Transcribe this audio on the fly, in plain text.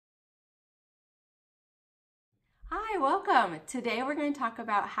Hi, welcome! Today we're going to talk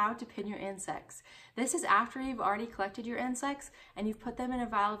about how to pin your insects. This is after you've already collected your insects and you've put them in a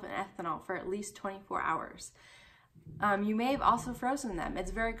vial of ethanol for at least 24 hours. You may have also frozen them.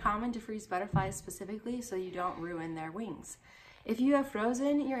 It's very common to freeze butterflies specifically so you don't ruin their wings. If you have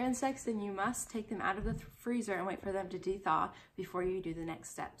frozen your insects, then you must take them out of the freezer and wait for them to thaw before you do the next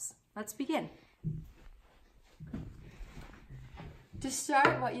steps. Let's begin. To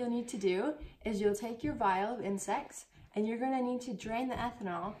start, what you'll need to do is you'll take your vial of insects and you're going to need to drain the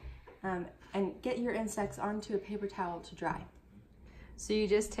ethanol and get your insects onto a paper towel to dry. So you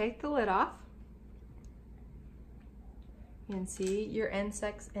just take the lid off. You can see your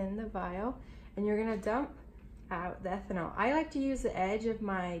insects in the vial and you're going to dump out the ethanol. I like to use the edge of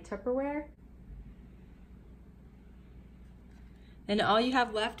my Tupperware. And all you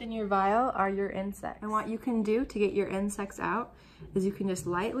have left in your vial are your insects. And what you can do to get your insects out is you can just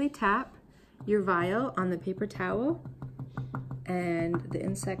lightly tap your vial on the paper towel and the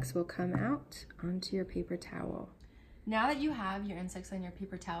insects will come out onto your paper towel. Now that you have your insects on your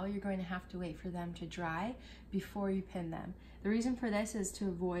paper towel, you're going to have to wait for them to dry before you pin them. The reason for this is to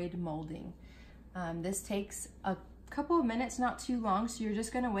avoid molding. This takes a couple of minutes, not too long, so you're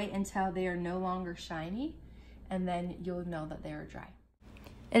just going to wait until they are no longer shiny and then you'll know that they are dry.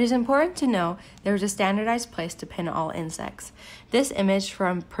 It is important to know there is a standardized place to pin all insects. This image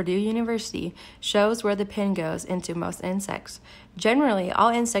from Purdue University shows where the pin goes into most insects. Generally, all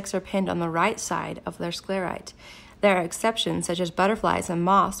insects are pinned on the right side of their sclerite. There are exceptions such as butterflies and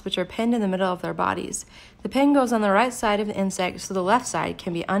moths, which are pinned in the middle of their bodies. The pin goes on the right side of the insect so the left side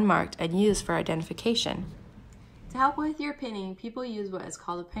can be unmarked and used for identification. To help with your pinning, people use what is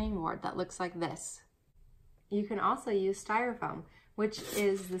called a pinning board that looks like this. You can also use styrofoam, which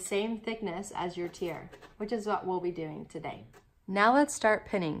is the same thickness as your tier, which is what we'll be doing today. Now let's start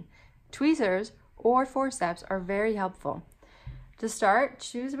pinning. Tweezers or forceps are very helpful. To start,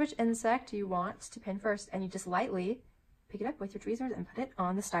 choose which insect you want to pin first, and you just lightly pick it up with your tweezers and put it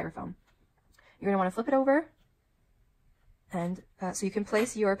on the styrofoam. You're going to want to flip it over, and so you can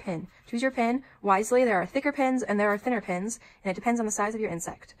place your pin. Choose your pin wisely. There are thicker pins and there are thinner pins, and it depends on the size of your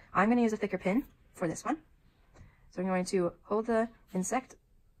insect. I'm going to use a thicker pin for this one. So I'm going to hold the insect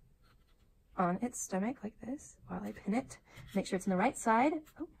on its stomach like this while I pin it. Make sure it's on the right side.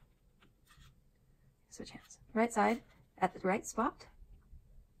 Oh, switch hands. Right side at the right spot.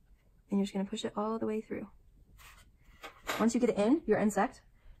 And you're just going to push it all the way through. Once you get it in, your insect,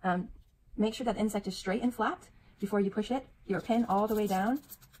 make sure that the insect is straight and flat before you push it, your pin all the way down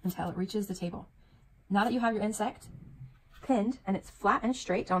until it reaches the table. Now that you have your insect pinned and it's flat and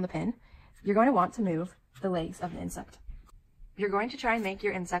straight on the pin, you're going to want to move the legs of the insect. You're going to try and make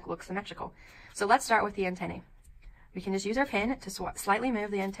your insect look symmetrical. So let's start with the antennae. We can just use our pin to slightly move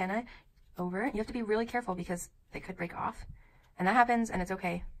the antenna over. You have to be really careful because they could break off. And that happens and it's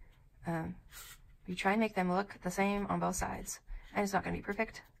okay. You try and make them look the same on both sides. And it's not going to be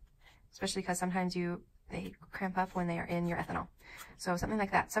perfect, especially because sometimes they cramp up when they are in your ethanol. So something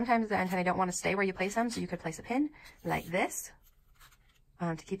like that. Sometimes the antennae don't want to stay where you place them, so you could place a pin like this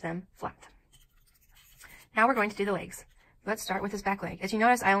to keep them flat. Now we're going to do the legs. Let's start with this back leg. As you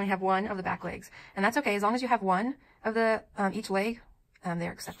notice, I only have one of the back legs, and that's okay. As long as you have one of the each leg,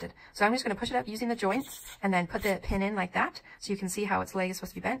 they're accepted. So I'm just going to push it up using the joints and then put the pin in like that so you can see how its leg is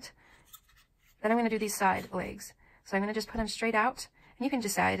supposed to be bent. Then I'm going to do these side legs. So I'm going to just put them straight out, and you can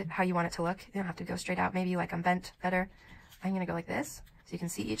decide how you want it to look. You don't have to go straight out. Maybe like I'm bent better. I'm going to go like this so you can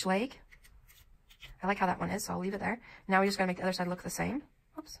see each leg. I like how that one is, so I'll leave it there. Now we're just going to make the other side look the same.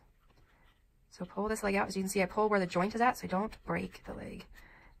 Oops. So pull this leg out. As you can see, I pull where the joint is at, so I don't break the leg.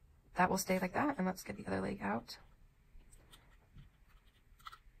 That will stay like that, and let's get the other leg out.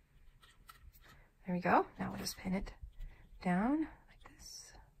 There we go. Now we'll just pin it down like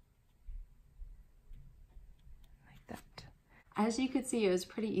this. Like that. As you could see, it was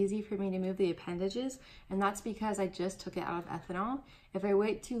pretty easy for me to move the appendages, and that's because I just took it out of ethanol. If I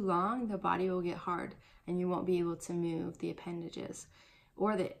wait too long, the body will get hard, and you won't be able to move the appendages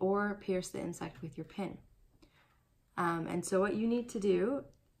or pierce the insect with your pin. And so what you need to do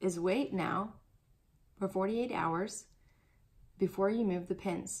is wait now for 48 hours before you move the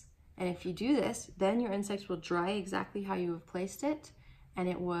pins. And if you do this, then your insect will dry exactly how you have placed it, and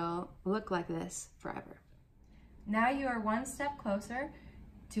it will look like this forever. Now you are one step closer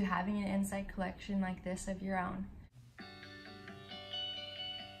to having an insect collection like this of your own.